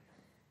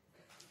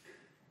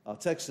Our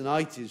text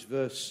tonight is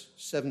verse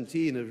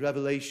 17 of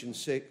Revelation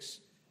 6.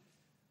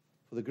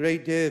 For the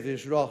great day of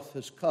his wrath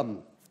has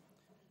come,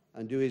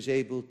 and who is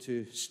able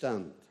to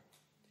stand?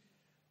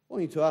 I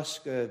want you to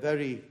ask a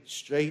very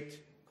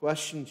straight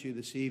question to you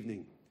this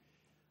evening,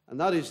 and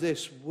that is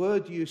this: where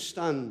do you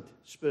stand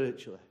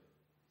spiritually?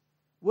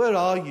 Where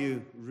are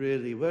you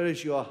really? Where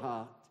is your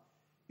heart?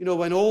 You know,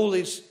 when all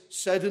is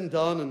said and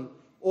done, and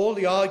all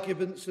the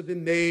arguments have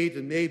been made,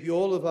 and maybe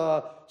all of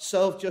our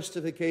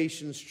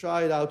self-justifications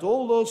tried out,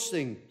 all those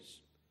things,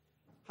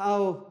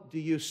 how do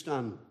you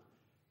stand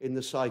in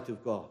the sight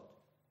of God?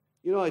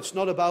 You know, it's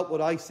not about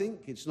what I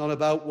think. It's not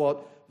about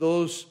what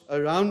those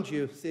around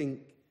you think.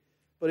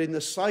 But in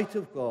the sight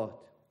of God,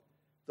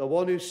 the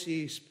one who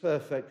sees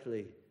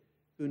perfectly,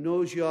 who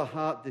knows your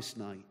heart this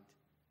night,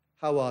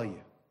 how are you?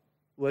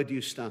 Where do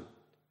you stand?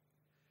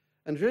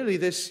 And really,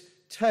 this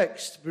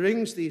text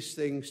brings these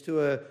things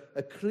to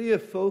a clear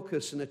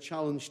focus and a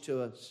challenge to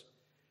us.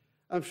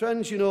 And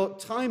friends, you know,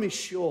 time is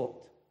short,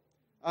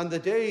 and the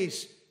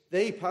days,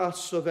 they pass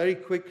so very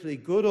quickly.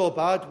 Good or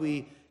bad,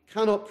 we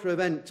cannot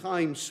prevent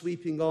time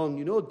sweeping on.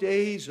 You know,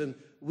 days and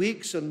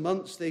weeks and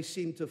months, they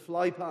seem to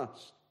fly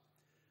past.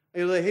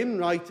 You know, the hymn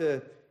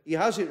writer, he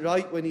has it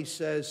right when he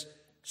says,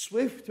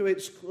 "Swift to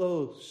its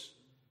close,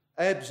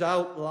 ebbs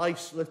out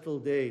life's little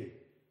day.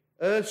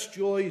 Earth's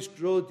joys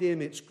grow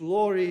dim, its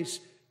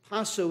glories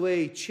pass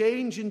away,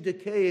 change and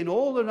decay, and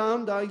all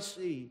around I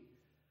see.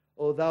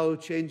 O thou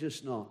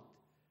changest not,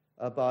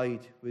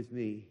 abide with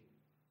me."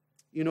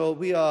 You know,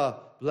 we are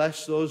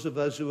blessed, those of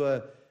us who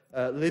are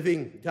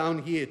living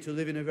down here, to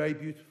live in a very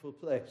beautiful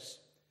place.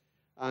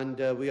 And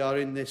we are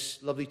in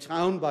this lovely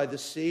town by the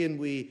sea, and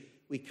we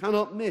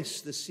cannot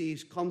miss the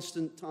sea's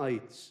constant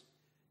tides,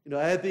 you know,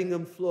 ebbing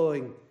and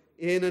flowing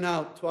in and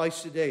out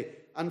twice a day.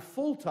 And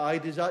full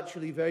tide is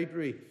actually very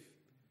brief.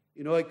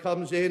 You know, it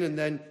comes in and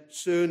then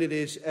soon it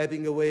is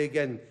ebbing away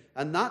again.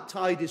 And that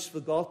tide is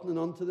forgotten and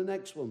on to the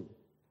next one.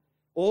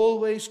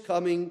 Always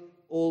coming,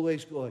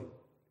 always going.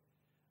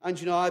 And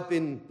you know, I've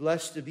been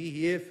blessed to be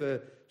here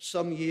for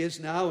some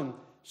years now, and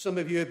some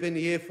of you have been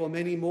here for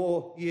many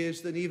more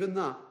years than even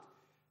that.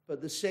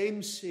 But the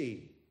same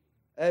sea,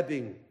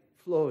 ebbing,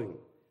 flowing,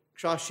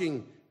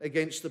 crashing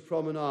against the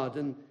promenade.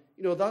 And,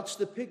 you know, that's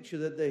the picture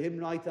that the hymn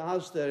writer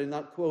has there in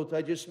that quote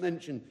I just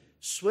mentioned.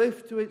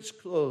 Swift to its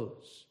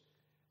close,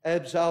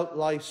 ebbs out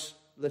life's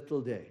little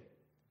day.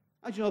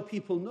 And, you know,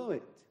 people know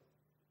it.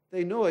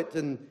 They know it,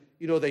 and,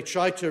 you know, they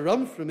try to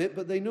run from it,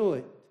 but they know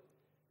it.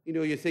 You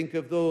know, you think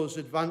of those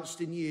advanced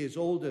in years,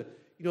 older,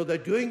 you know, they're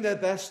doing their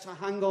best to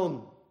hang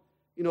on,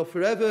 you know,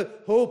 forever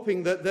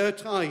hoping that their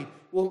tide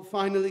won't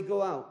finally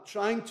go out,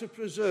 trying to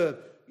preserve,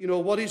 you know,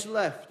 what is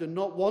left and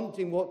not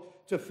wanting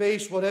to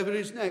face whatever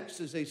is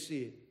next as they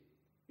see it.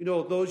 You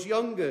know, those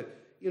younger,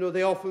 you know,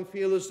 they often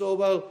feel as though,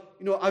 well,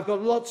 you know, I've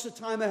got lots of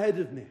time ahead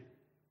of me.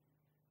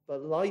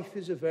 But life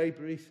is a very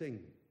brief thing.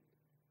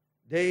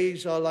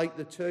 Days are like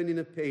the turning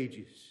of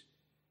pages.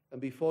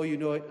 And before you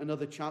know it,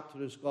 another chapter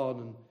has gone,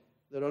 and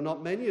there are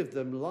not many of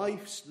them.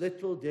 Life's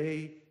little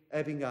day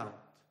ebbing out.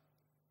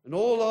 And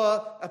all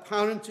our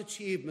apparent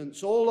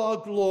achievements, all our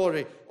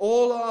glory,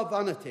 all our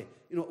vanity,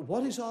 you know,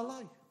 what is our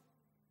life?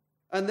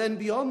 And then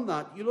beyond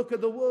that, you look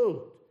at the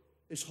world.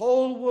 This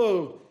whole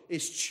world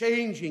is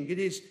changing. It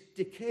is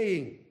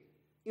decaying.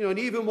 You know, and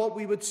even what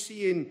we would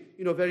see in,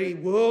 you know, very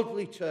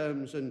worldly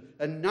terms and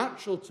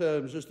natural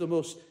terms as the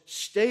most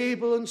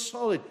stable and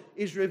solid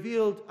is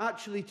revealed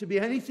actually to be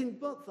anything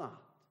but that.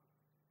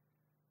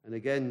 And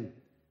again,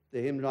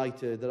 the hymn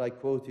writer that I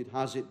quoted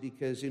has it,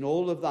 because in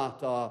all of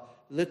that, our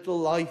little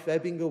life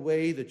ebbing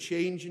away, the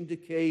change and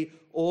decay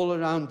all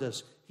around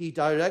us, he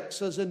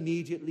directs us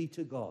immediately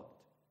to God.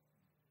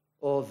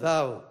 O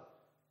thou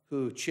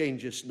who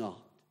changest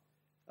not,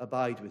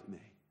 abide with me.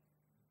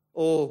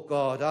 Oh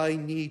God, I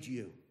need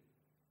you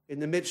in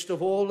the midst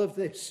of all of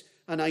this,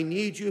 and I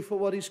need you for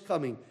what is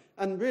coming.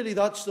 And really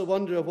that's the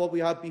wonder of what we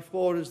had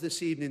before us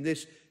this evening,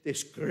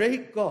 this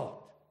great God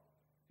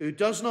who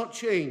does not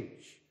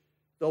change,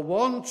 the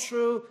one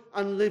true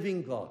and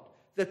living God,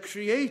 the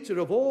creator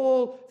of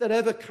all that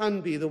ever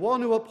can be, the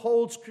one who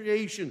upholds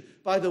creation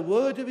by the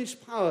word of his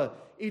power.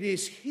 It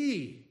is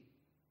he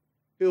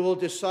who will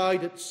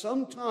decide at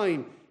some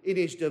time in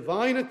his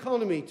divine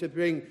economy to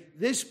bring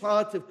this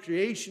part of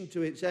creation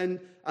to its end,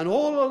 and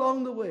all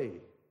along the way,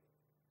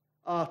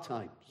 our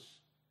times,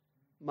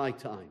 my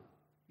time,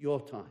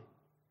 your time,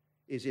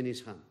 is in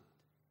his hand.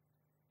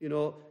 You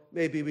know,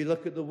 maybe we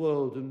look at the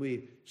world and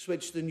we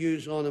switch the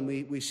news on and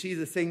we see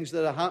the things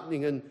that are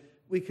happening, and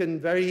we can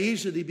very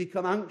easily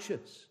become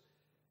anxious.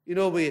 You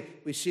know, we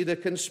see the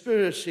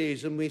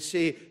conspiracies, and we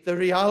see the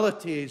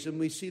realities, and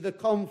we see the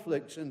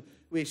conflicts, and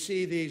we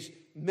see these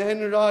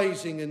men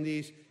rising and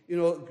these, you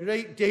know,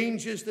 great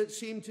dangers that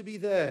seem to be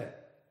there.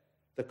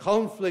 The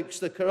conflicts,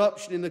 the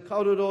corruption in the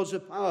corridors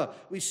of power.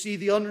 We see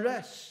the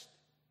unrest.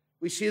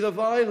 We see the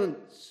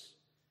violence.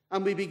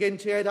 And we begin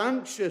to get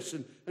anxious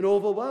and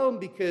overwhelmed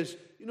because,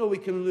 you know, we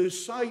can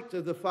lose sight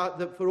of the fact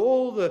that for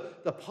all the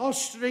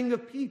posturing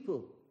of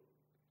people,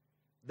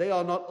 they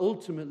are not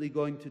ultimately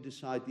going to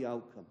decide the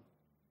outcome.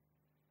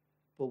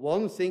 But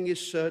one thing is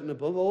certain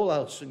above all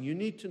else, and you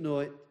need to know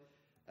it,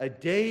 a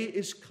day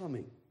is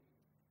coming,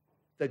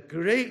 the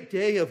great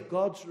day of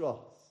God's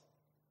wrath,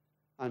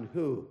 and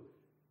who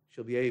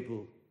shall be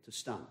able to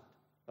stand?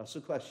 That's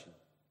the question.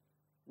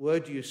 Where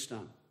do you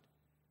stand?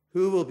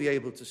 Who will be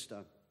able to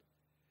stand?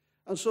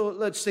 And so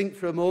let's think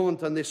for a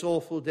moment on this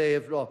awful day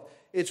of wrath.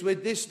 It's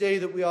with this day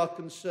that we are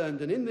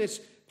concerned. And in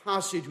this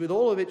passage, with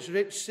all of its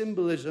rich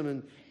symbolism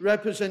and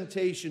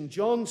representation,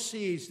 John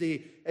sees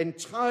the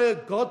entire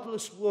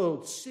godless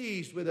world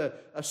seized with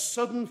a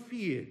sudden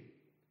fear.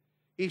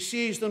 He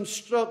sees them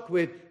struck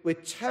with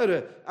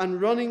terror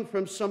and running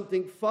from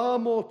something far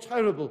more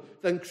terrible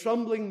than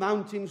crumbling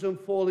mountains and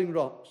falling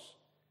rocks.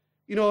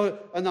 You know,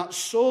 and that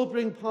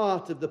sobering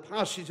part of the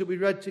passage that we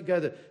read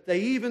together, they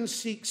even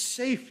seek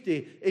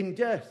safety in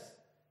death.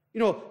 You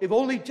know, if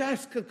only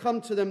death could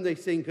come to them, they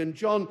think. And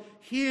John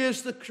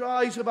hears the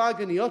cries of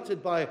agony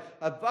uttered by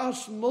a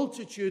vast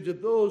multitude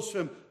of those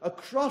from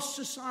across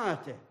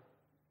society.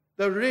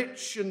 The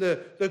rich and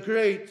the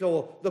great,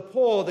 or the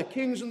poor, the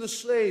kings and the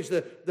slaves,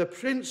 the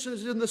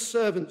princes and the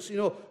servants, you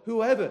know,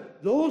 whoever.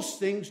 Those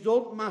things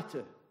don't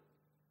matter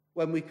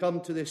when we come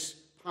to this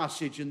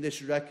passage and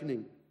this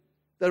reckoning.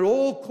 They're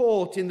all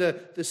caught in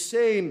the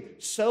same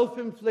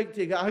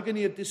self-inflicted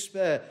agony of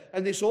despair.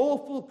 And this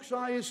awful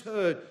cry is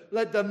heard,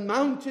 let the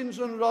mountains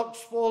and rocks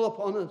fall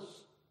upon us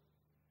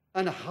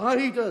and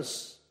hide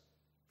us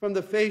from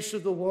the face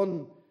of the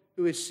one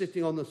who is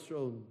sitting on the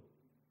throne.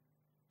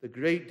 The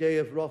great day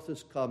of wrath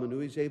has come, and who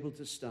is able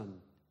to stand?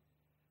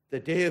 The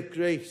day of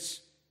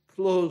grace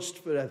closed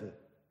forever.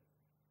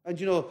 And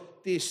you know,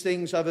 these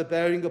things have a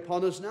bearing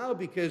upon us now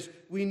because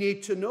we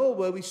need to know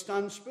where we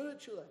stand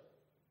spiritually.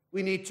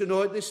 We need to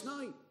know it this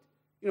night.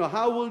 You know,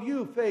 how will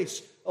you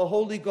face a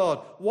holy God?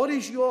 What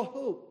is your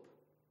hope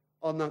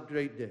on that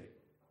great day?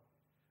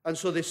 And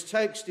so this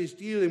text is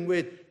dealing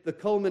with the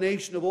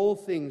culmination of all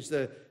things,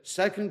 the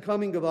second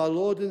coming of our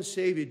Lord and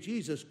Savior,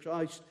 Jesus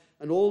Christ,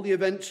 and all the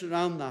events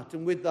around that.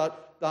 And with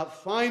that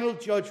final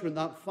judgment,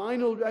 that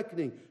final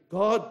reckoning,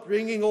 God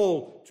bringing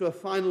all to a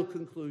final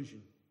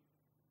conclusion.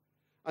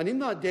 And in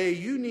that day,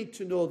 you need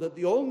to know that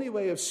the only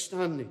way of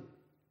standing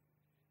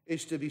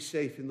is to be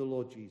safe in the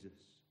Lord Jesus.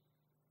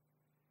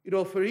 You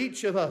know, for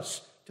each of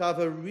us to have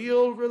a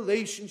real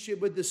relationship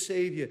with the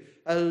Savior,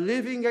 a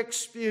living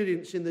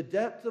experience in the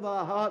depth of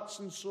our hearts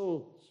and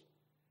souls,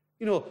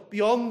 you know,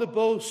 beyond the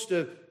boast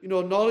of, you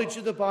know, knowledge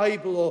of the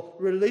Bible or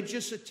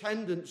religious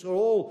attendance or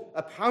all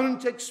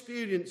apparent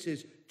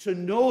experiences, to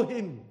know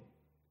Him,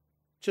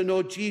 to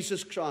know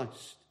Jesus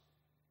Christ,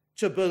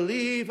 to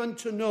believe and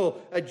to know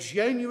a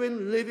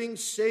genuine, living,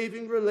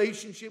 saving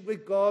relationship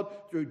with God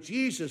through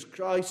Jesus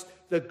Christ,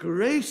 the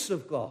grace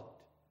of God,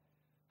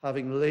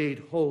 having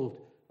laid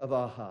hold of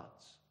our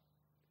hearts.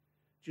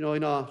 Do you know,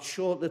 in our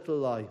short little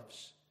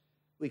lives,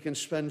 we can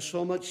spend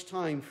so much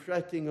time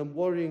fretting and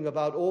worrying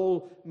about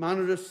all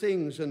manner of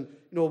things, and,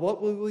 you know,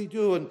 what will we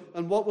do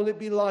and what will it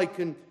be like,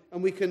 and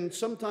we can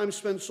sometimes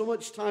spend so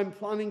much time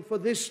planning for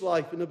this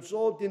life and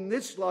absorbed in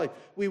this life.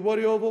 We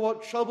worry over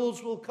what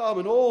troubles will come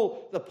and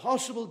all the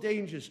possible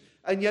dangers,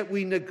 and yet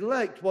we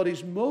neglect what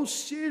is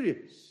most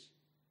serious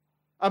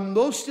and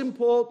most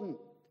important,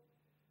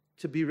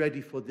 to be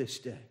ready for this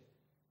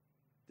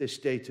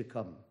day to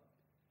come.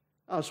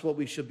 That's what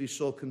we should be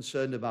so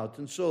concerned about.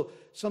 And so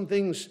some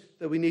things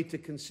that we need to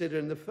consider.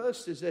 And the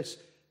first is this,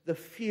 the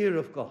fear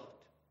of God.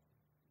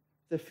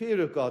 The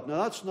fear of God.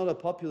 Now, that's not a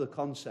popular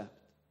concept.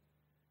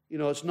 You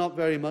know, it's not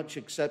very much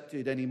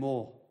accepted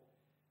anymore.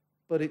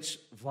 But it's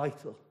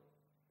vital.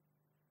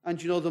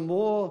 And you know, the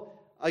more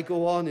I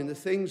go on in the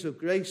things of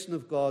grace and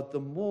of God, the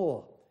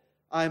more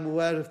I'm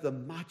aware of the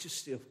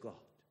majesty of God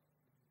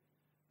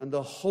and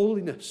the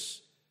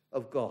holiness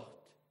of God.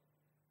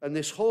 And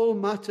this whole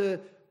matter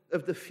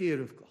of the fear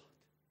of God.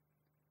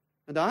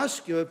 And I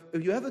ask you,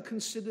 have you ever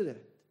considered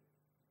it?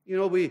 You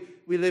know, we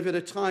live at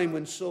a time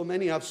when so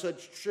many have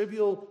such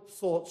trivial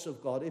thoughts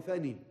of God, if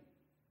any.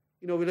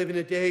 You know, we live in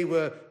a day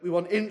where we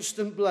want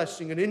instant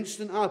blessing and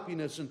instant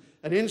happiness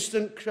and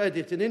instant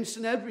credit and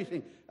instant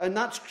everything. And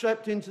that's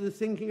crept into the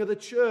thinking of the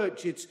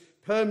church. It's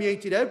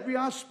permeated every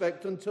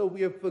aspect until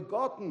we have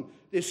forgotten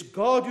this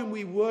God whom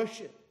we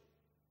worship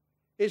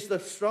is the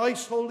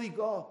thrice holy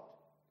God.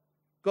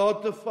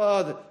 God the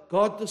Father,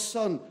 God the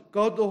Son,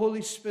 God the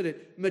Holy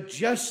Spirit,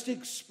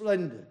 majestic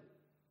splendor,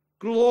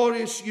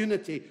 glorious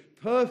unity,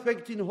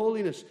 perfect in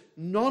holiness,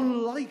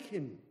 none like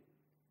Him.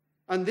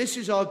 And this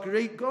is our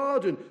great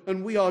God,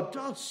 and we are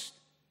dust.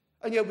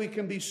 And yet we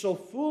can be so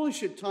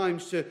foolish at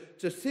times to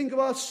think of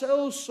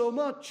ourselves so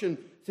much and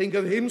think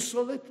of Him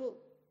so little.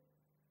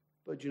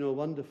 But you know,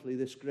 wonderfully,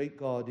 this great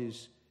God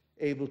is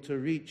able to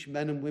reach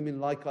men and women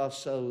like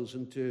ourselves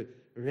and to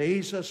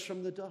raise us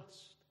from the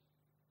dust,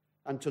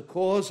 and to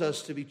cause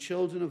us to be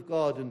children of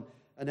God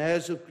and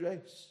heirs of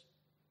grace.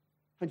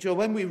 And you know,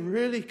 when we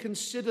really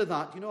consider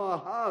that, you know, our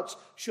hearts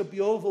should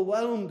be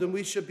overwhelmed and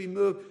we should be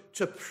moved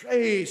to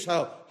praise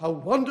how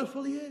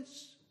wonderful He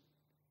is.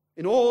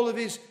 In all of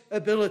His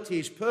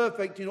abilities,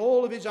 perfect in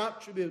all of His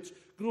attributes,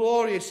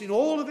 glorious in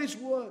all of His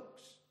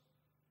works.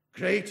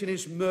 Great in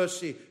his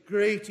mercy,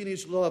 great in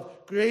his love,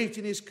 great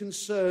in his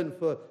concern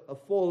for a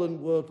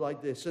fallen world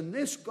like this. And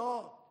this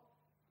God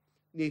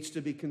needs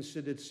to be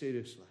considered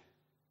seriously.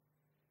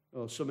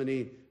 Oh, so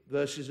many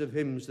verses of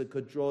hymns that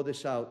could draw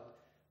this out.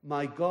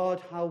 My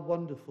God, how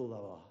wonderful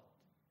thou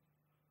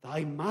art.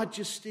 Thy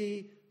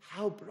majesty,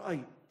 how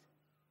bright.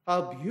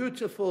 How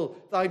beautiful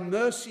thy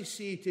mercy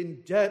seat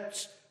in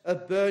depths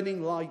of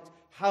burning light.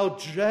 How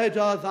dread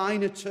are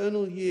thine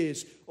eternal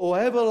years, O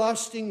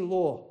everlasting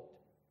Lord.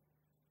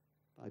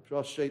 Thy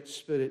prostrate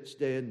spirits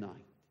day and night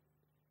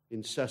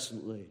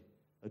incessantly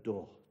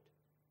adored.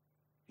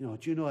 Do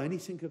you know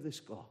anything of this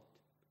God?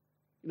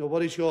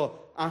 What is your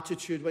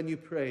attitude when you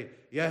pray?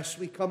 Yes,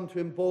 we come to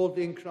him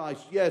boldly in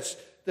Christ. Yes,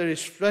 there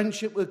is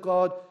friendship with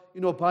God,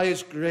 by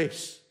his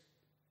grace.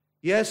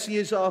 Yes, he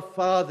is our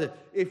Father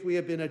if we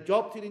have been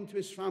adopted into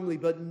his family,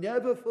 but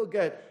never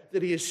forget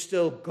that he is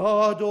still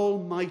God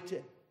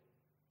Almighty,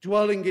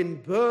 dwelling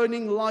in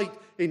burning light,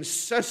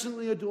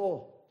 incessantly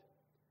adored.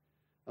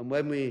 And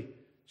when we,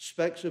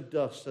 specks of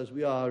dust as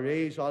we are,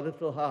 raise our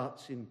little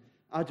hearts in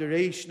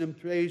adoration and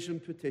praise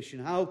and petition,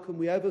 how can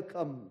we ever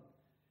come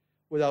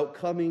without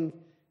coming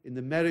in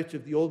the merit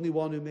of the only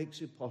one who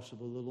makes it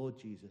possible, the Lord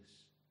Jesus?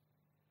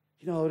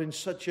 We're in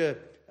such a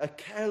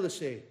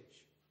careless age.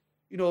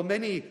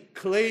 Many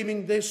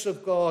claiming this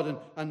of God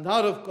and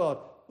that of God.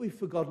 We've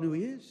forgotten who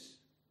he is.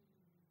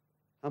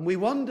 And we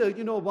wonder,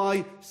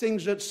 why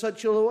things are at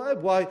such a low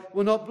ebb, why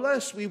we're not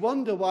blessed. We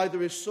wonder why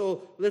there is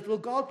so little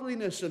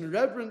godliness and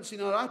reverence in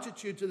our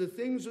attitude to the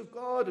things of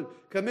God and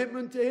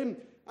commitment to him.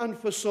 And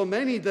for so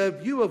many, their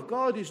view of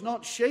God is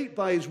not shaped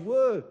by his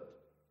word.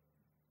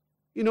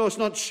 It's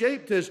not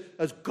shaped as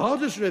God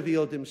has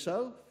revealed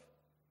himself.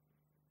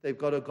 They've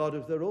got a God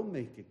of their own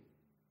making,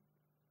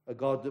 a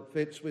God that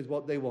fits with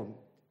what they want.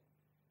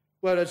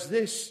 Whereas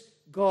this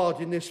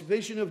God, in this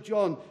vision of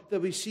John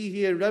that we see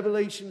here in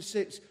Revelation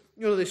 6,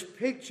 this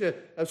picture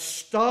of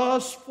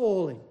stars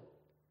falling,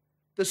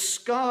 the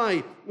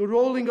sky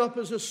rolling up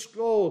as a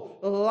scroll,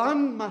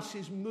 land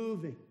masses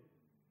moving.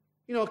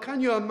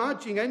 Can you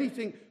imagine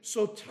anything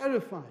so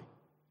terrifying?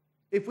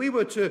 If we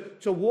were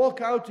to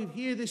walk out of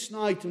here this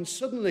night and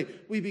suddenly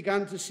we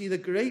began to see the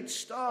great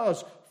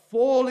stars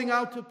falling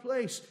out of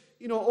place,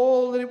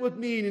 all that it would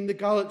mean in the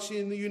galaxy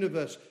and the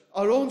universe,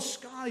 our own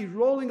sky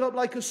rolling up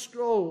like a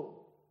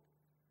scroll.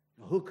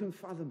 Who can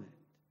fathom it?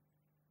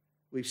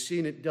 We've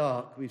seen it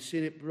dark, we've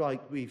seen it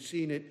bright, we've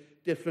seen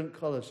it different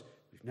colors.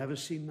 We've never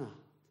seen that.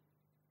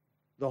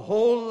 The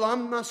whole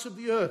landmass of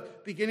the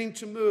earth beginning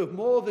to move,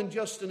 more than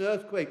just an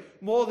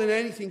earthquake, more than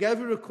anything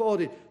ever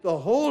recorded. The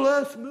whole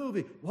earth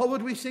moving. What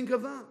would we think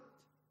of that?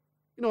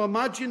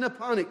 Imagine the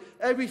panic.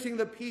 Everything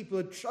that people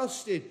had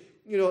trusted,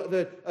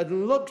 that had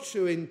looked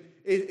to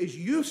is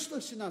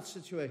useless in that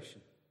situation.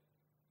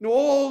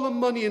 All the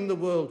money in the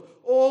world,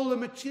 all the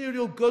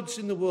material goods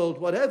in the world,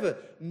 whatever,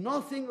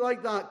 nothing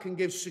like that can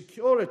give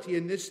security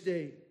in this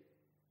day.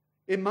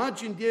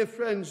 Imagine, dear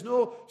friends,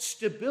 no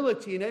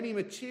stability in any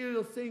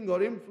material thing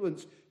or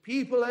influence.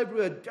 People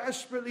everywhere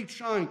desperately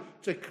trying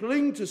to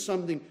cling to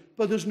something,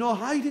 but there's no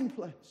hiding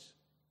place.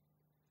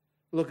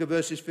 Look at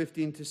verses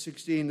 15 to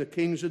 16. The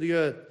kings of the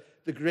earth,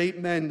 the great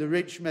men, the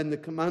rich men, the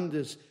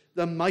commanders,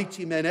 the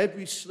mighty men,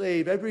 every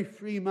slave, every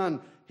free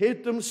man,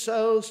 hid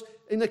themselves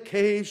in the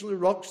caves and the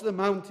rocks of the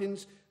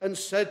mountains, and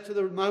said to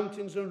the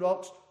mountains and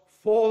rocks,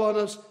 fall on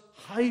us,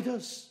 hide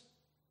us.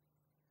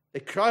 They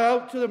cry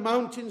out to the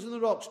mountains and the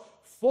rocks,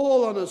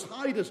 fall on us,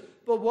 hide us.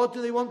 But what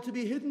do they want to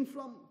be hidden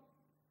from?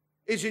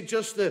 Is it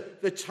just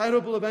the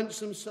terrible events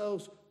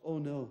themselves? Oh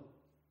no.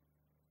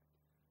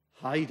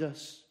 Hide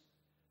us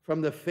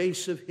from the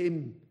face of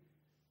him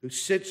who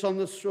sits on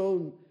the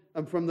throne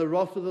and from the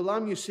wrath of the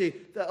Lamb. You see,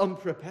 they're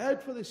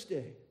unprepared for this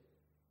day.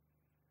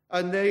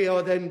 And they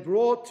are then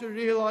brought to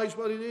realize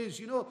what it is,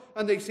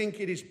 and they think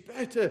it is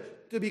better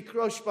to be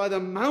crushed by the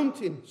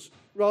mountains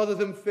rather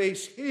than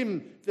face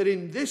him that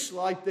in this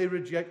life they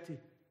rejected,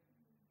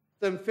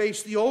 than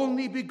face the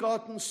only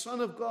begotten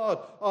Son of God,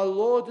 our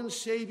Lord and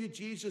Savior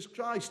Jesus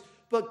Christ.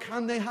 But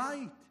can they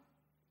hide?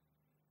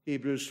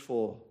 Hebrews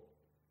 4,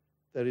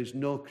 there is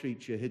no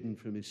creature hidden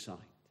from his sight.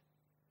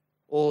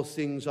 All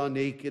things are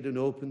naked and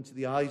open to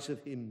the eyes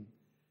of him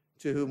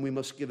to whom we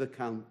must give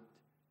account.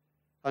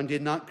 And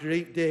in that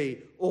great day,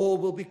 all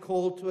will be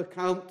called to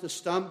account, to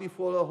stand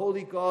before a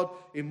holy God.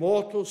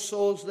 Immortal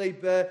souls they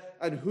bear,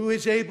 and who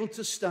is able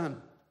to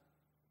stand?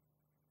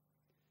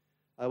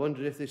 I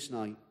wonder if this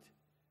night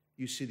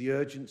you see the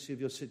urgency of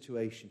your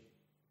situation.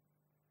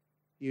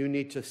 You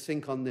need to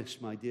think on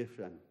this, my dear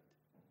friend.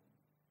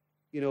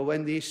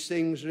 When these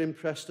things are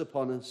impressed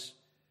upon us,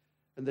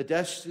 and the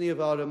destiny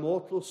of our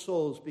immortal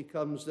souls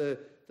becomes the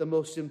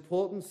most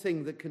important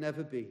thing that can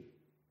ever be.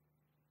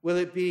 Will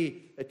it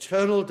be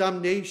eternal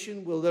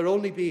damnation? Will there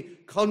only be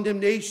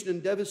condemnation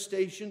and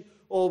devastation?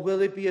 Or will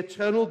it be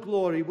eternal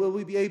glory? Will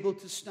we be able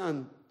to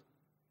stand?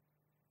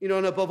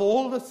 And above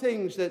all the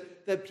things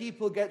that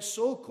people get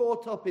so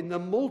caught up in, the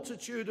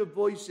multitude of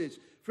voices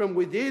from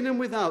within and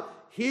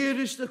without, here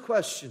is the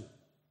question.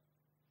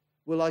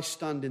 Will I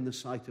stand in the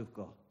sight of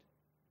God?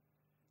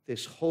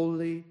 this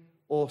holy,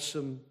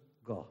 awesome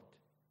God,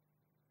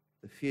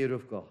 the fear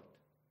of God.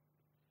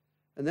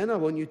 And then I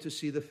want you to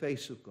see the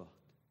face of God.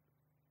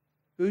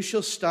 Who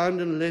shall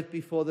stand and live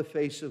before the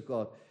face of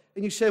God?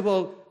 And you say,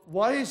 well,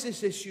 why is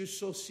this issue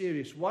so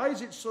serious? Why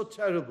is it so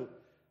terrible?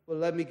 Well,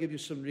 let me give you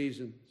some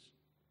reasons.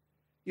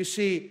 You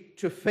see,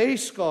 to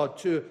face God,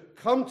 to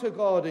come to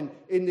God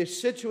in this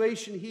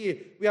situation here,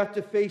 we have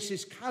to face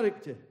his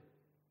character.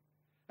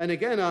 And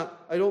again,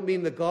 I don't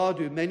mean the God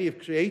who many have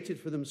created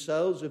for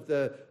themselves of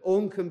their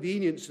own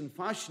convenience and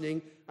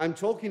fashioning. I'm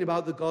talking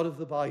about the God of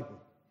the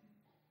Bible,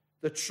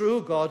 the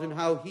true God, and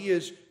how he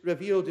has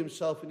revealed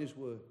himself in his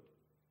word.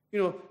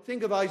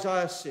 Think of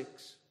Isaiah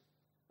 6.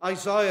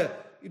 Isaiah,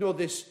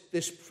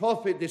 this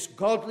prophet, this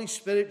godly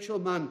spiritual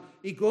man,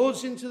 he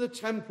goes into the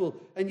temple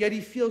and yet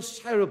he feels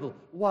terrible.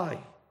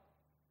 Why?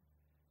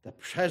 The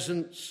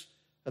presence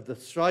of the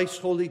thrice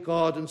holy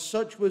God, and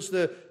such was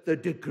the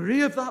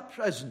degree of that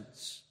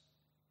presence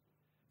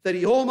that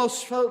he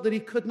almost felt that he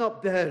could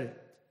not bear it.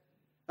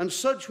 And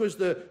such was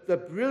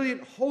the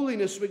brilliant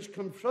holiness which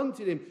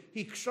confronted him.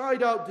 He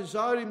cried out,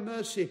 desiring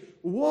mercy,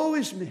 "Woe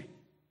is me!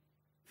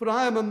 For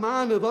I am a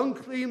man of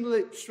unclean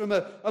lips, from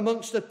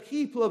amongst a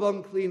people of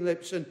unclean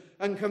lips,"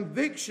 and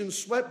conviction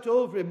swept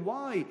over him.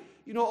 Why?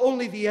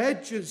 Only the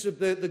edges of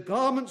the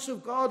garments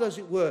of God, as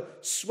it were,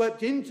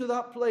 swept into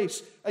that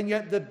place. And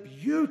yet the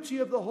beauty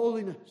of the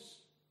holiness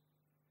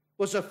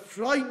was a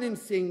frightening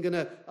thing and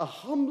a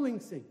humbling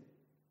thing.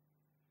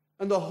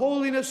 And the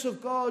holiness of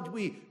God,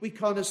 we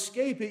can't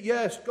escape it.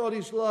 Yes, God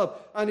is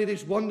love, and it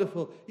is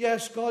wonderful.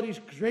 Yes, God is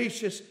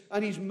gracious,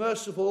 and he's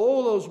merciful.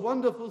 All those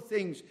wonderful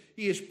things.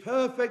 He is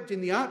perfect in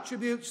the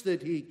attributes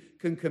that he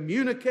can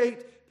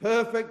communicate,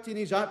 perfect in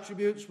his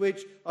attributes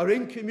which are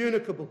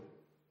incommunicable,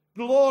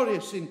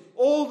 glorious in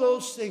all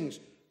those things.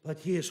 But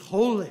he is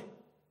holy.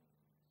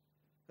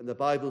 And the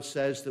Bible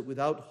says that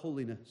without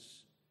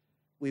holiness,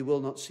 we will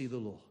not see the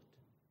Lord.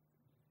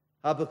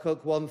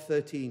 Habakkuk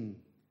 1:13.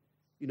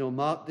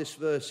 Mark this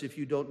verse if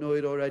you don't know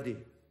it already.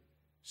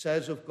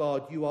 Says of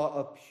God, "You are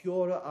of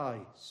purer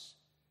eyes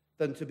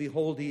than to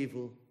behold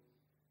evil,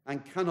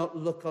 and cannot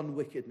look on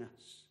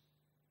wickedness."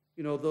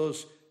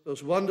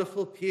 Those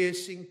wonderful,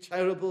 piercing,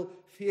 terrible,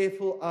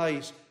 fearful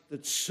eyes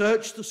that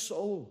search the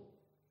soul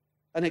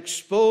and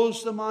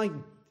expose the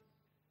mind.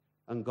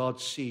 And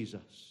God sees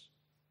us.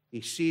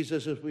 He sees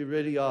us as we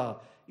really are.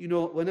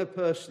 When a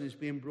person is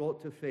being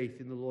brought to faith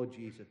in the Lord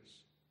Jesus,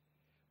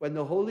 when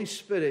the Holy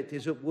Spirit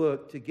is at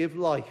work to give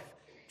life,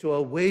 to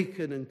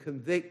awaken and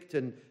convict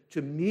and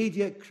to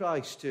mediate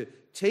Christ, to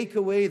take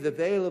away the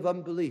veil of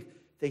unbelief,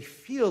 they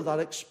feel that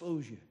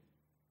exposure.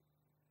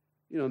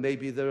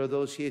 Maybe there are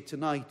those here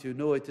tonight who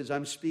know it as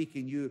I'm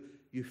speaking.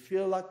 You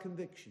feel that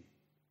conviction.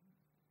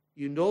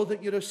 You know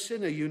that you're a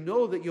sinner. You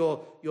know that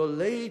you're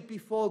laid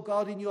before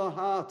God in your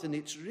heart, and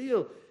it's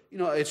real.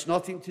 It's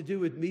nothing to do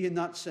with me in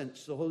that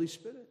sense, the Holy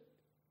Spirit.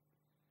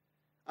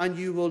 And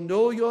you will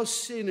know your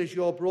sin as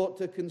you're brought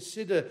to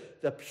consider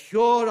the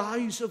pure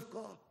eyes of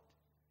God,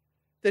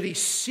 that he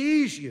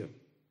sees you.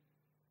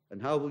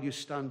 And how will you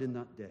stand in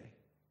that day?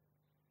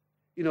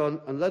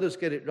 And let us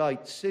get it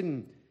right.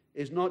 Sin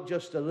is not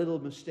just a little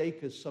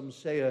mistake, as some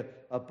say,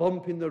 a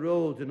bump in the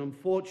road, an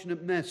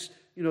unfortunate mess,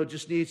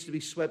 just needs to be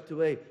swept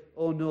away.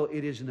 Oh no,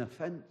 it is an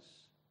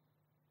offense.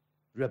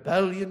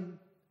 Rebellion.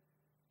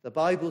 The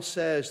Bible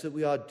says that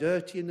we are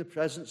dirty in the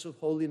presence of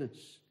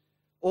holiness.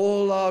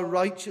 All our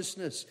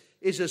righteousness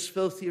is as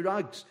filthy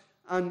rags,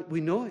 and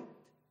we know it.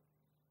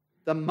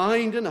 The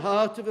mind and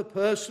heart of a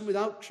person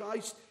without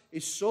Christ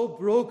is so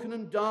broken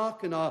and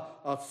dark, and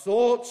our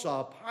thoughts,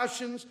 our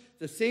passions,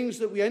 the things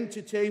that we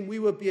entertain, we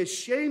would be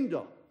ashamed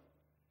of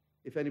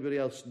if anybody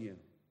else knew.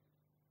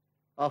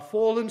 Our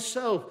fallen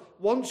self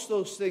wants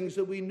those things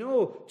that we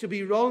know to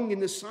be wrong in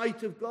the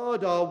sight of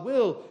God. Our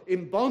will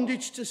in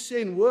bondage to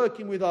sin,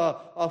 working with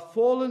our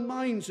fallen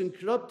minds and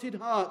corrupted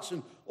hearts,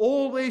 and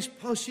always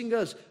pushing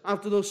us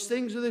after those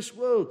things of this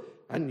world.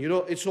 And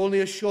it's only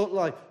a short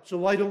life, so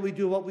why don't we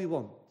do what we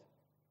want?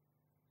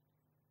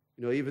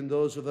 Even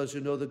those of us who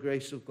know the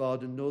grace of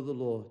God and know the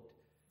Lord,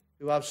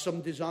 who have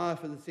some desire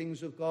for the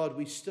things of God,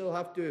 we still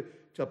have to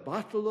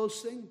battle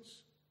those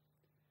things.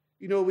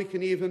 We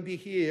can even be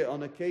here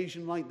on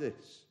occasion like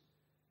this,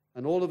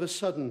 and all of a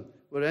sudden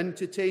we're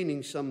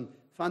entertaining some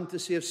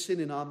fantasy of sin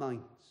in our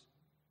minds.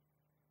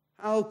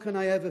 How can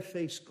I ever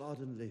face God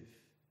and live?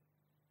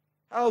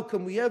 How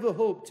can we ever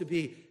hope to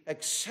be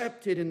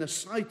accepted in the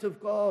sight of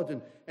God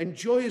and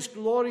enjoy his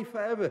glory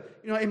forever?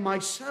 In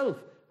myself,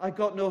 I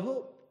got no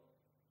hope.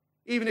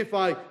 Even if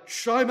I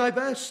try my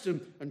best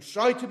and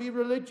try to be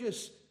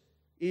religious,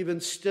 even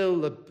still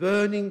the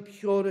burning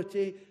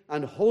purity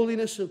and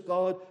holiness of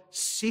God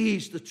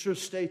sees the true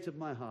state of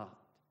my heart.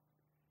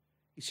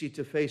 You see,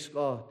 to face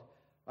God,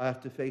 I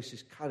have to face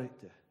his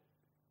character.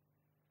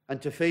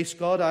 And to face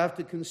God, I have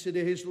to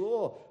consider his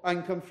law.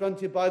 I'm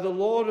confronted by the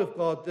law of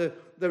God,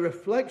 the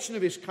reflection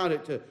of his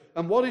character.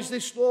 And what is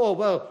this law?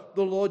 Well,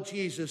 the Lord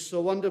Jesus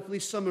so wonderfully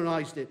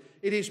summarized it.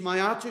 It is my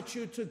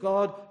attitude to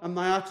God and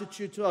my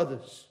attitude to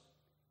others.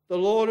 The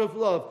Lord of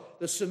love,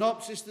 the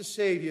synopsis the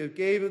Savior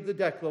gave of the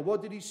Decalogue.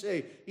 What did he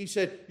say? He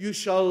said, you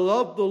shall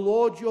love the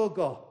Lord your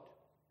God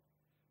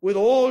with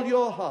all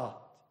your heart,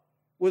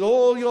 with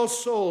all your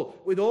soul,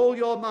 with all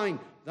your mind.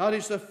 That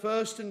is the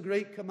first and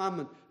great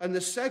commandment. And the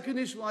second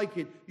is like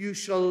it. You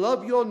shall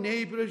love your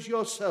neighbor as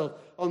yourself.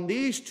 On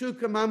these two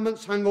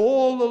commandments hang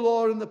all the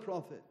law and the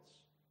prophets.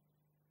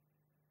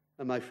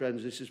 And my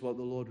friends, this is what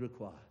the Lord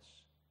requires.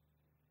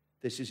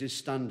 This is his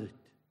standard.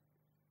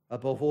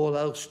 Above all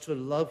else, to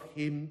love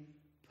him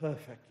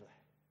perfectly.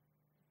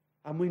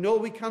 And we know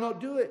we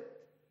cannot do it.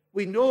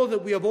 We know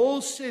that we have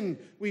all sinned.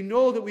 We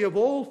know that we have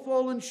all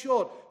fallen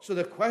short. So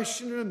the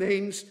question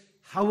remains,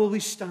 how will we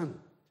stand?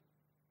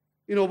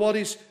 You know, what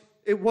is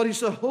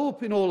the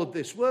hope in all of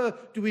this? Where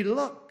do we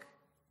look?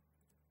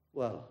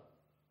 Well,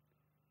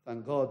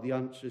 thank God the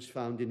answer is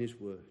found in his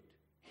word.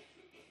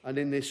 And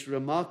in this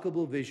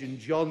remarkable vision,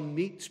 John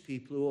meets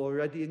people who are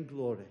already in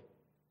glory.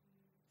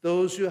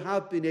 Those who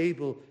have been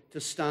able to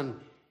stand.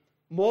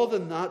 More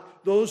than that,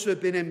 those who have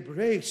been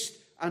embraced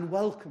and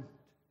welcomed.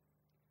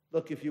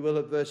 Look, if you will,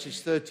 at verses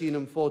 13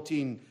 and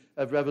 14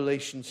 of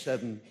Revelation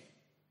 7.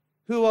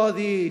 Who are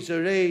these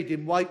arrayed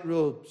in white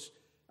robes?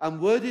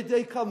 And where did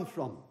they come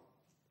from?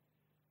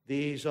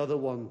 These are the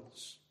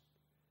ones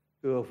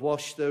who have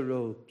washed their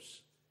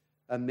robes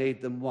and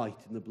made them white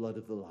in the blood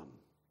of the Lamb.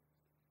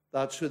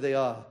 That's who they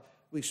are.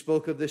 We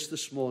spoke of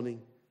this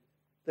morning.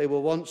 They were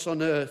once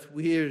on earth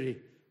weary,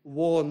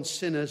 worn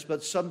sinners,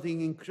 but something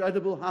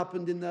incredible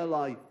happened in their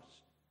lives.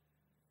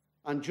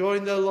 And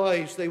during their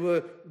lives, they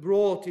were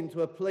brought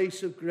into a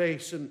place of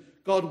grace, and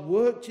God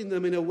worked in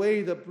them in a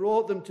way that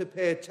brought them to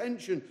pay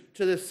attention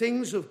to the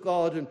things of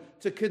God and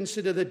to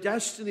consider the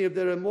destiny of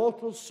their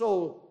immortal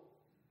soul.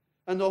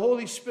 And the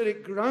Holy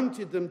Spirit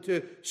granted them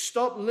to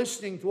stop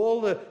listening to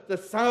all the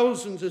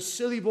thousands of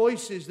silly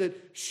voices that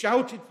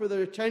shouted for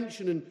their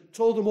attention and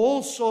told them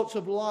all sorts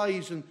of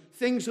lies and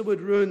things that would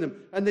ruin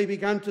them. And they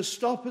began to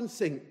stop and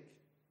think,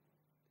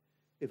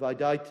 if I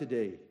died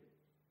today,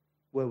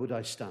 where would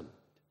I stand?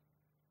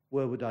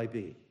 Where would I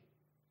be?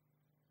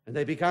 And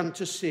they began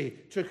to say,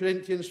 2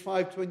 Corinthians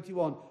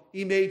 5:21,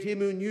 he made him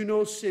who knew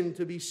no sin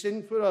to be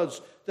sin for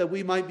us, that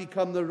we might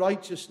become the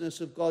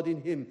righteousness of God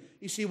in him.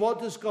 You see,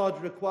 what does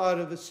God require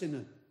of a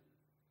sinner?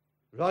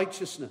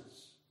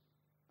 Righteousness.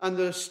 And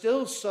there are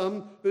still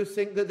some who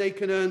think that they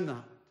can earn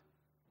that.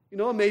 You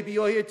know, maybe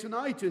you're here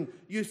tonight and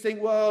you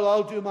think, well,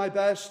 I'll do my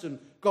best and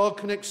God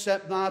can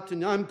accept that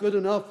and I'm good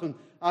enough and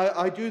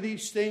I do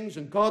these things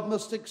and God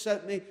must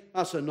accept me.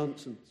 That's a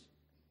nonsense.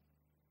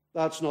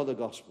 That's not the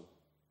gospel.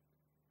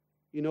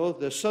 You know,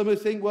 there's some who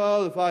think,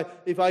 well,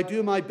 if I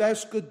do my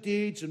best good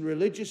deeds and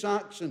religious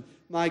acts and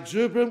my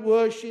exuberant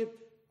worship,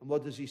 and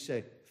what does he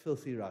say?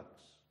 Filthy rags.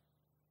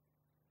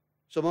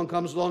 Someone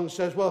comes along and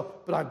says, well,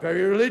 but I'm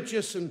very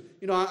religious and,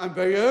 you know, I'm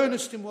very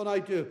earnest in what I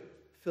do.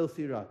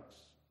 Filthy rags.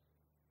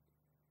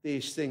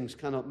 These things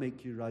cannot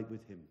make you right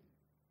with him.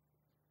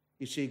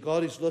 You see,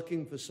 God is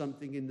looking for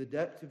something in the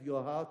depth of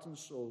your heart and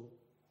soul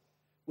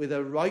with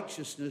a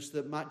righteousness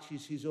that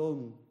matches his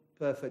own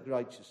perfect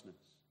righteousness.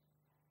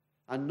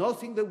 And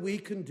nothing that we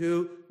can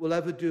do will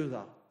ever do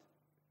that.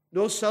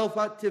 No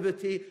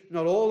self-activity,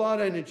 not all our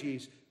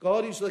energies.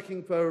 God is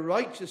looking for a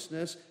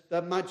righteousness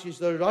that matches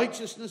the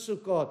righteousness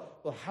of God.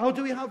 Well, how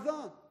do we have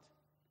that?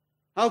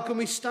 How can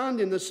we stand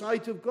in the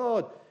sight of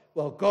God?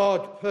 Well,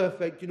 God,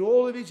 perfect in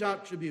all of his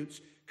attributes,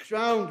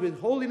 crowned with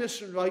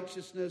holiness and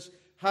righteousness,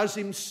 has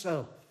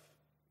himself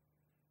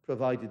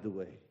provided the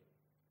way.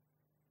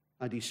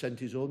 And he sent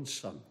his own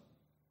Son,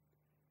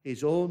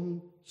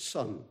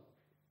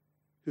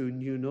 who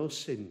knew no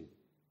sin.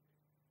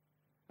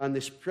 And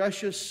this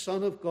precious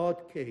Son of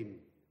God came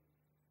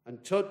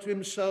and took to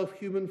himself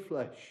human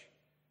flesh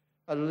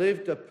and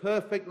lived a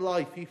perfect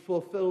life. He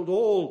fulfilled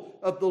all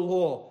of the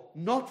law,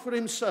 not for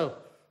himself,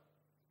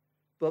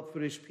 but for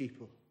his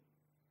people.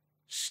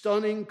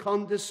 Stunning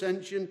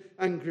condescension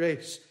and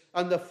grace.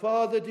 And the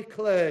Father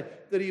declared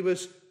that he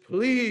was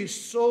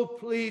pleased, so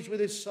pleased with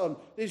his Son.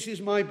 This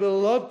is my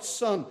beloved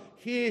Son.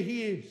 Here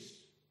he is.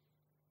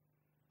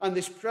 And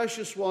this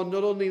precious one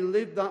not only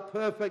lived that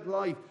perfect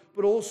life,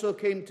 but also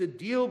came to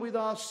deal with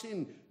our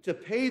sin, to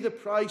pay the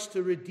price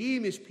to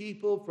redeem his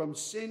people from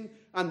sin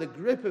and the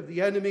grip of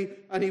the enemy.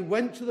 And he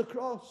went to the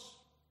cross.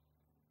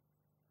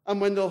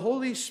 And when the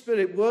Holy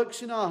Spirit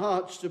works in our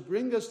hearts to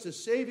bring us to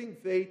saving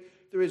faith,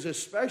 there is a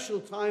special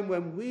time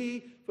when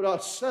we, for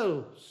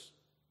ourselves,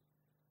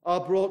 are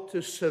brought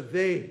to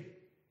survey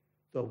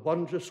the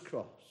wondrous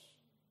cross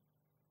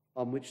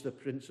on which the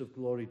Prince of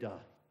Glory died.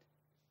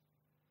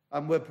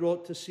 And we're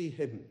brought to see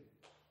him.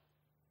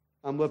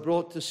 And we're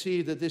brought to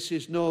see that this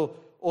is no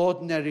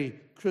ordinary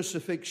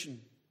crucifixion.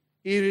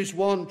 Here is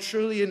one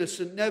truly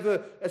innocent,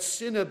 never a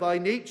sinner by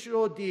nature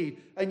or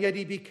deed, and yet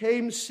he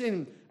became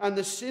sin, and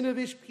the sin of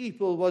his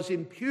people was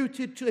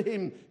imputed to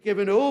him,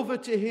 given over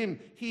to him.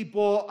 He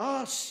bore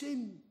our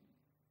sin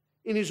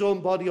in his own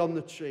body on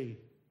the tree.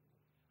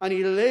 And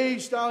he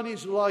lays down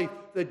his life,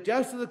 the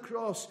death of the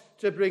cross,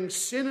 to bring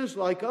sinners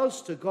like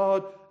us to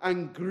God,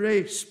 and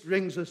grace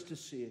brings us to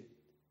see it.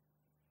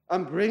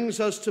 and brings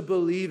us to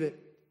believe it.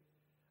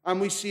 And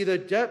we see the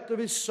depth of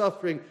his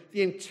suffering,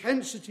 the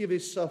intensity of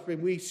his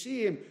suffering. We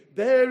see him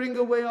bearing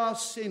away our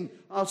sin,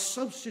 our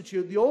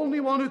substitute, the only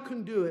one who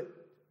can do it.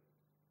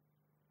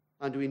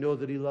 And we know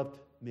that he loved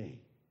me,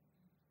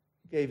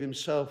 gave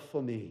himself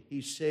for me.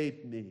 He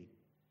saved me.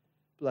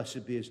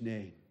 Blessed be his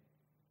name.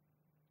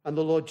 And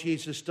the Lord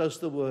Jesus does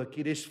the work.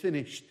 It is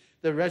finished.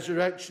 The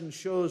resurrection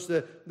shows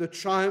the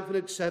triumphant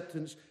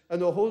acceptance.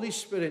 And the Holy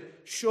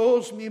Spirit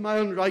shows me my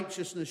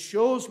unrighteousness,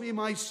 shows me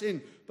my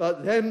sin,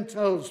 but then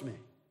tells me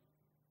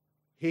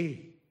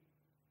he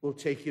will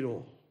take it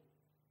all.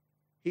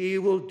 He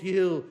will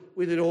deal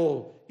with it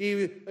all.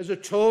 He has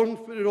atoned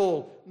for it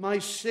all. My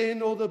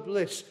sin, oh, the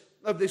bliss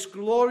of this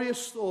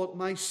glorious thought,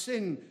 my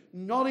sin,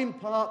 not in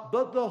part,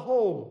 but the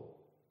whole,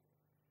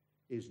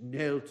 is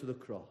nailed to the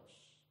cross.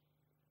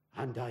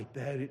 And I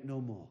bear it no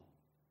more.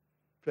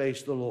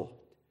 Praise the Lord,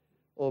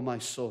 oh my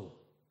soul.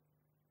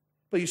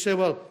 But you say,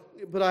 well,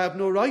 but I have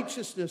no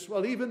righteousness.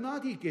 Well, even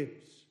that he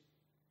gives.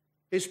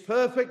 His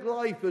perfect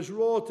life has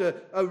wrought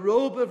a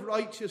robe of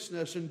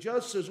righteousness, and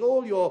just as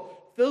all your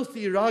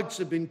filthy rags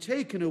have been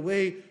taken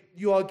away,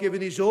 you are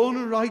given his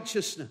own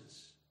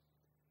righteousness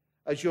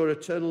as your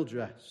eternal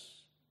dress.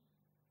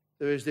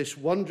 There is this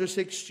wondrous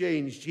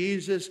exchange.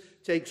 Jesus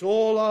takes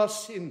all our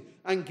sin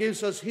and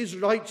gives us his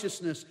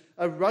righteousness,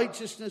 a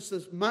righteousness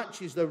that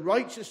matches the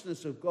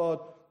righteousness of God,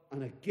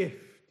 and a gift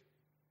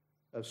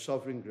of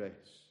sovereign grace.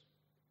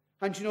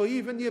 And you know,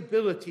 even the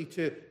ability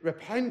to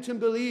repent and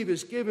believe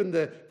is given,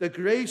 the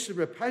grace of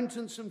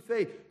repentance and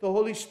faith. The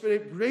Holy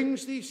Spirit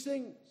brings these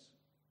things.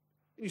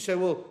 And you say,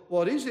 well,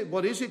 what is it?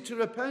 What is it to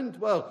repent?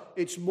 Well,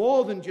 it's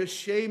more than just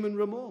shame and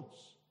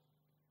remorse.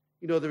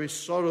 You know, there is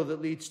sorrow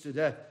that leads to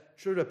death.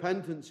 True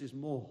repentance is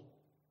more.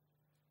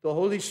 The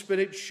Holy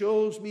Spirit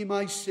shows me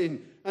my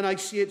sin, and I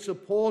see its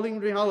appalling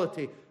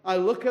reality. I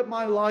look at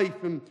my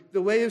life and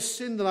the way of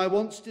sin that I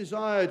once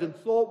desired and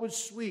thought was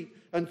sweet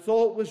and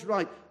thought was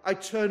right. I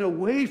turn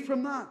away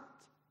from that,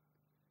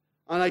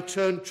 and I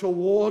turn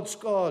towards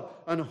God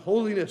and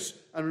holiness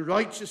and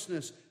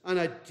righteousness, and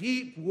a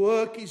deep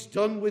work is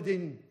done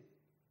within.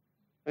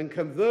 And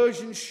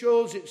conversion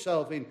shows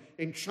itself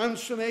in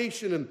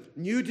transformation and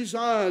new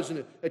desires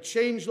and a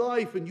changed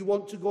life, and you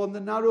want to go on the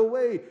narrow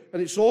way,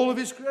 and it's all of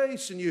his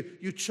grace, and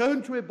you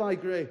turn to it by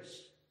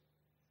grace.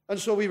 And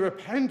so we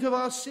repent of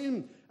our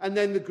sin, and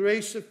then the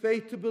grace of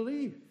faith to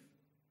believe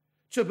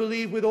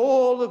with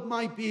all of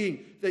my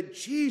being that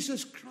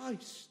Jesus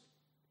Christ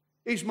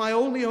is my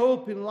only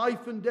hope in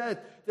life and death,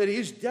 that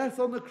his death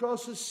on the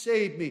cross has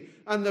saved me,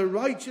 and the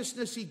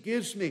righteousness he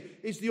gives me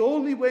is the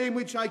only way in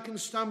which I can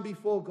stand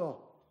before God.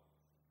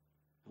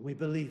 And we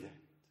believe it,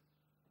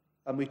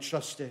 and we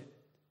trust it.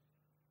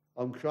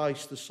 On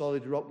Christ, the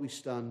solid rock we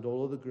stand,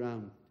 all of the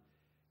ground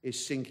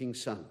is sinking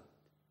sand.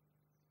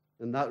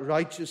 And that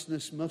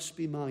righteousness must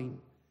be mine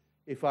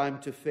if I am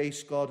to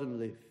face God and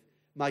live.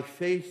 My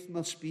faith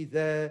must be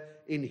there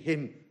in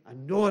him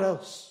and nowhere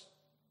else.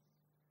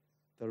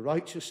 The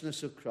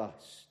righteousness of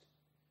Christ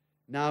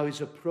now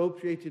is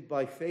appropriated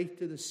by faith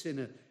to the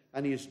sinner,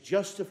 and he is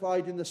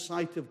justified in the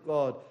sight of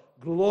God,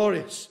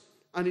 glorious,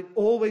 and it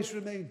always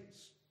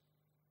remains.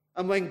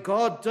 And when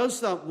God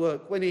does that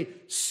work, when he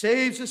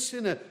saves a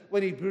sinner,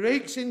 when he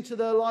breaks into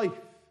their life,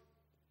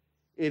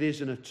 it is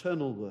an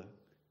eternal work,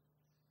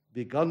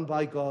 begun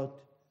by God,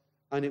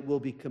 and it will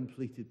be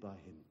completed by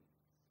him.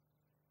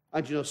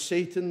 And you know,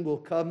 Satan will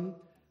come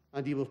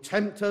and he will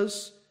tempt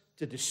us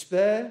to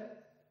despair,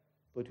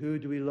 but who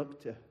do we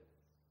look to?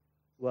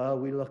 Well,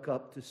 we look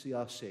up to see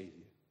our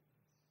Savior,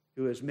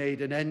 who has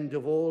made an end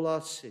of all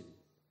our sin,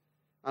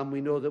 and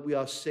we know that we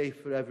are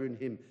safe forever in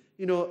him.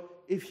 You know,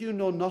 if you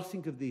know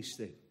nothing of these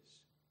things,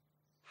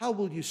 how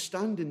will you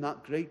stand in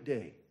that great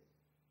day?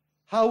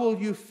 How will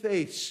you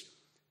face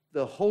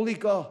the holy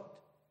God?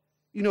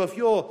 You know, if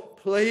you're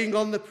playing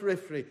on the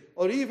periphery,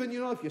 or even, you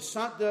know, if you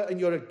sat there and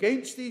you're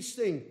against these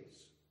things,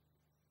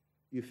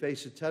 you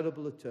face a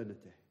terrible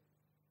eternity.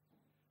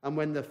 And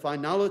when the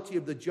finality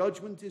of the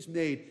judgment is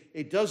made,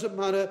 it doesn't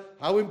matter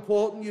how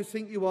important you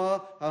think you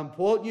are, how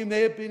important you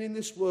may have been in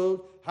this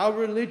world, how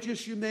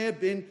religious you may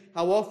have been,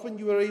 how often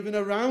you are even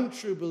around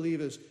true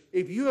believers.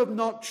 If you have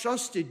not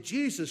trusted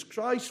Jesus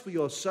Christ for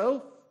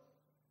yourself,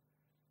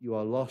 you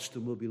are lost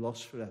and will be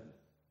lost forever.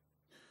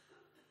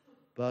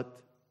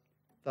 But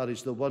that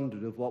is the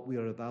wonder of what we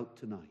are about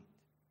tonight.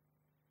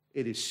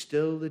 It is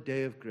still the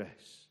day of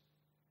grace.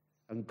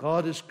 And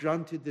God has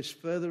granted this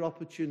further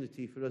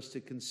opportunity for us to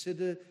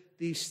consider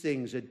these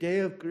things, a day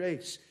of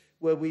grace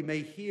where we may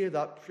hear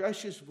that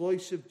precious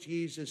voice of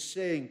Jesus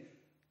saying,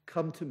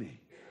 "Come to me.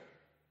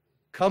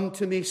 Come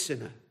to me,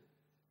 sinner.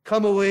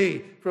 Come away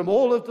from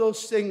all of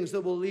those things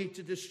that will lead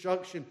to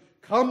destruction.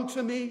 Come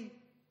to me."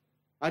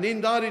 And in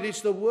that it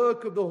is the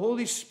work of the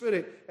Holy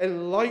Spirit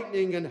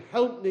enlightening and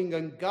helping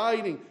and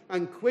guiding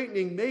and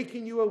quickening,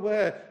 making you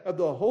aware of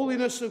the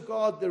holiness of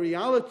God, the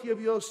reality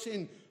of your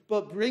sin,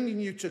 but bringing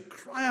you to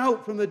cry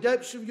out from the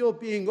depths of your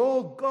being,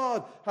 "Oh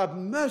God, have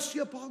mercy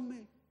upon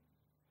me."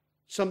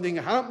 Something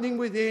happening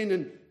within,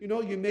 and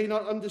you may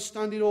not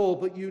understand it all,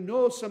 but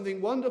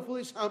something wonderful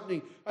is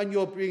happening, and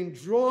you're being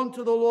drawn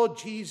to the Lord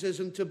Jesus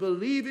and to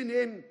believe in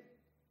him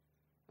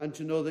and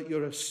to know that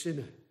you're a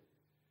sinner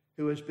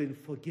who has been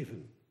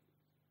forgiven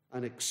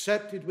and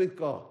accepted with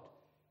God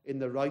in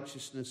the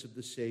righteousness of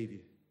the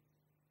Savior.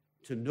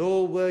 To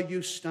know where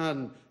you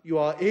stand. You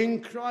are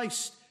in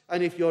Christ,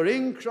 and if you're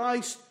in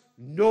Christ,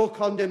 no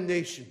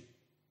condemnation.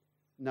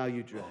 Now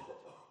you dread.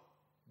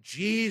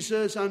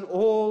 Jesus and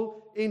all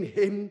in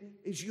him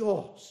is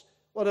yours.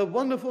 What a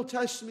wonderful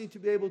testimony to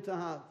be able to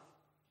have.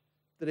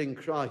 That in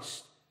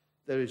Christ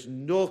there is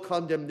no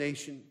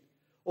condemnation.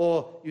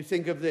 Or you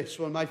think of this,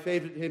 one of my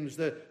favorite hymns,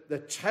 the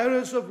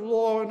terrors of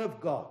law and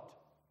of God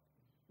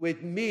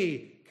with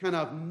me can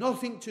have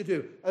nothing to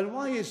do. And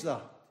why is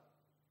that?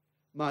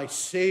 My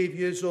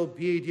Saviour's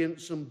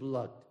obedience and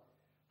blood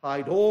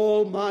hide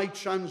all my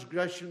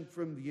transgression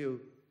from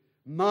view.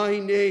 My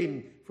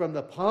name from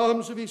the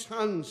palms of his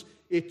hands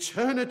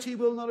eternity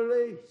will not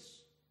erase.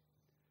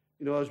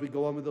 As we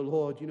go on with the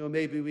Lord,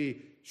 maybe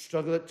we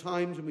struggle at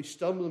times and we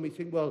stumble and we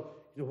think, well,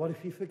 what if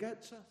he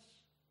forgets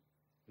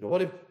us?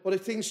 What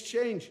if things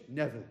change?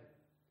 Never.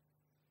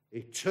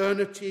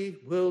 Eternity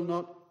will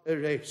not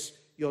erase.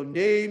 Your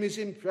name is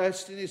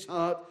impressed in his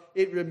heart.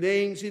 It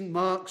remains in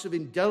marks of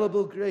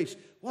indelible grace.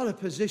 What a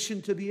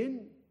position to be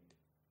in.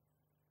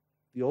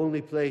 The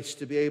only place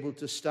to be able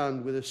to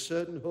stand with a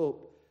certain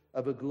hope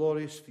of a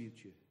glorious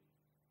future.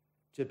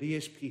 To be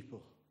his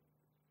people.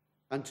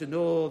 And to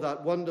know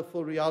that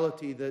wonderful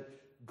reality that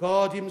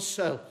God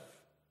himself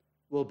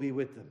will be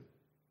with them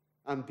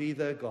and be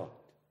their God.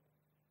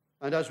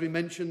 And as we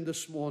mentioned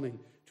this morning,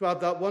 to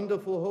have that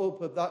wonderful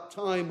hope of that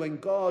time when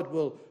God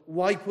will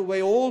wipe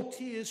away all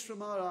tears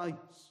from our eyes.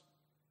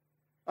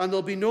 And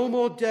there'll be no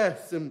more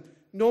death and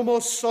no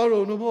more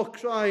sorrow, no more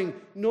crying,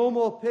 no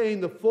more pain.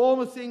 The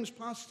former things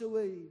passed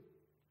away.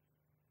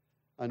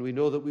 And we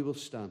know that we will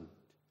stand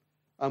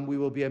and we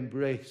will be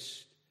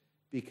embraced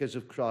because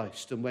of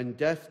Christ. And when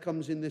death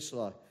comes in this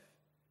life,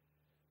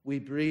 we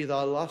breathe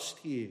our last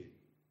here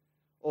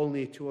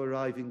only to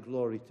arrive in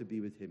glory to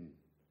be with him.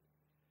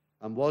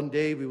 And one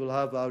day we will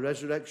have our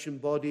resurrection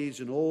bodies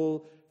and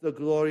all the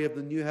glory of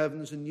the new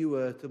heavens and new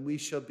earth, and we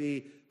shall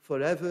be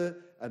forever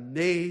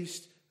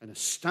amazed and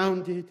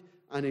astounded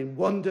and in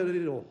wonder at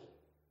it all,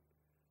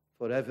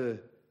 forever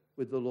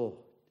with the Lord.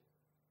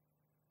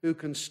 Who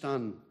can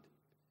stand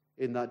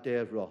in that day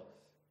of wrath?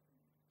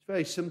 It's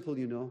very simple,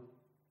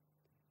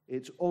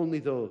 It's only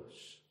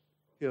those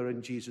who are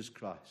in Jesus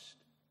Christ.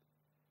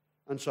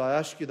 And so I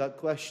ask you that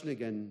question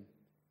again.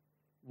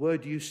 Where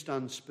do you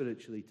stand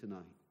spiritually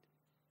tonight?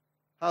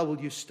 How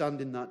will you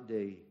stand in that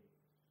day?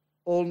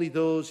 Only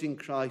those in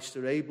Christ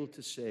are able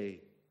to say,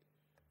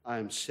 I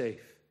am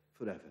safe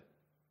forever.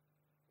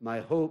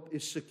 My hope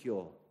is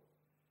secure,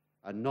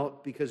 and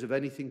not because of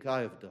anything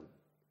I have done,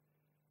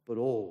 but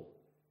all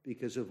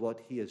because of what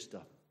he has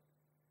done.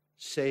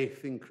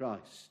 Safe in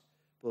Christ,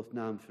 both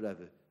now and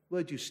forever.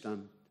 Where do you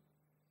stand?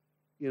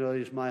 It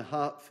is my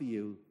heart for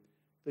you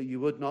that you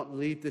would not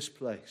leave this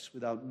place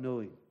without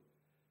knowing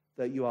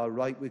that you are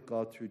right with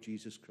God through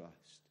Jesus Christ.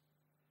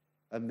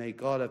 And may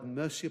God have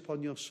mercy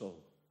upon your soul,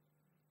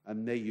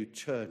 and may you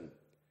turn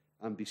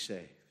and be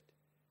saved.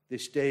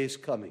 This day is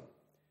coming.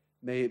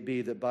 May it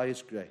be that by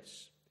his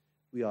grace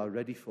we are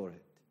ready for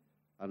it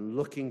and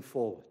looking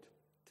forward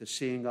to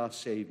seeing our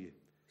Savior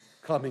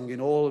coming in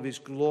all of his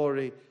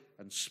glory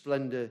and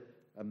splendor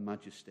and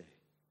majesty.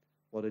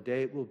 What a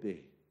day it will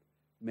be.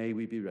 May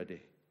we be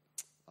ready.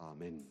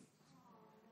 Amen.